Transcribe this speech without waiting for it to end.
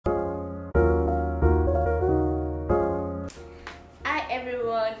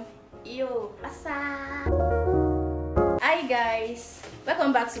Yo, Asa. Hi guys,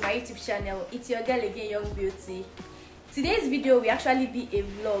 welcome back to my YouTube channel. It's your girl again, Young Beauty. Today's video will actually be a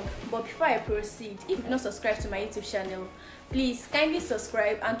vlog, but before I proceed, if you've not subscribed to my YouTube channel, please kindly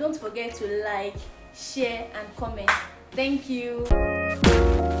subscribe and don't forget to like, share and comment. Thank you.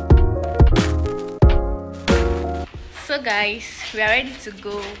 So guys, we are ready to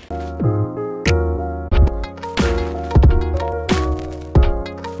go.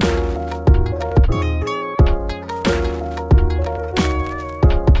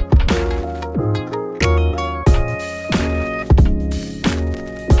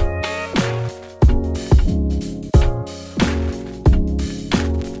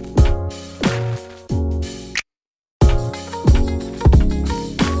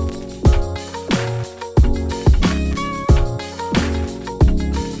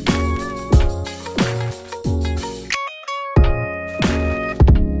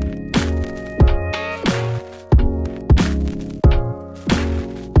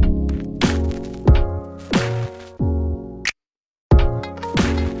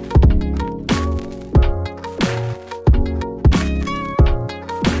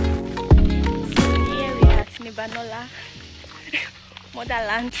 Banola,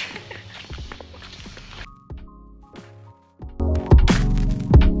 motherland.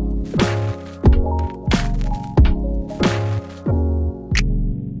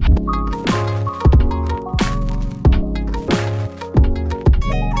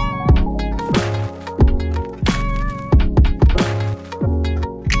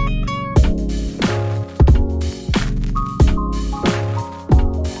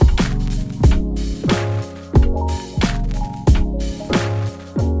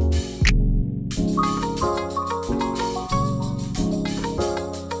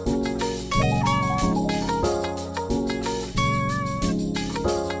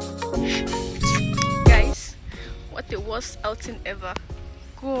 The worst outing ever.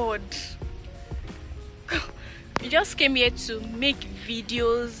 God, we just came here to make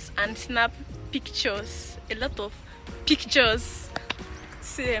videos and snap pictures, a lot of pictures.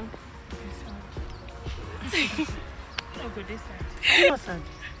 Same.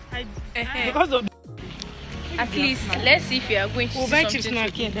 Because of at least let's see if we are going to see something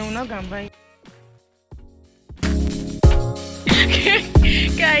to eat. Then we're not gonna buy.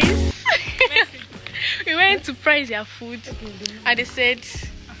 Guys, we went to price their food and they said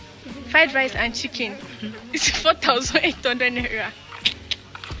fried rice and chicken is 4,800 naira.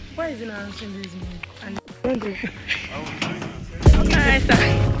 Why is it not answering this man? And alright, sir.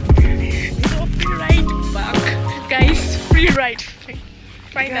 So free ride back, guys. Free ride.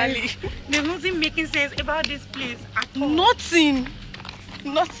 Finally, guys, there's nothing making sense about this place at all. Nothing.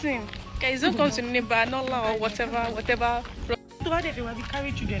 Guys, don't come to neighbor, Nola or whatever. They will be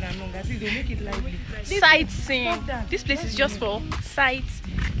carrying children along. At least they make it lively. Sightseeing. This place is just for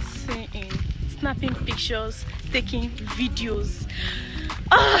sightseeing, snapping pictures, taking videos.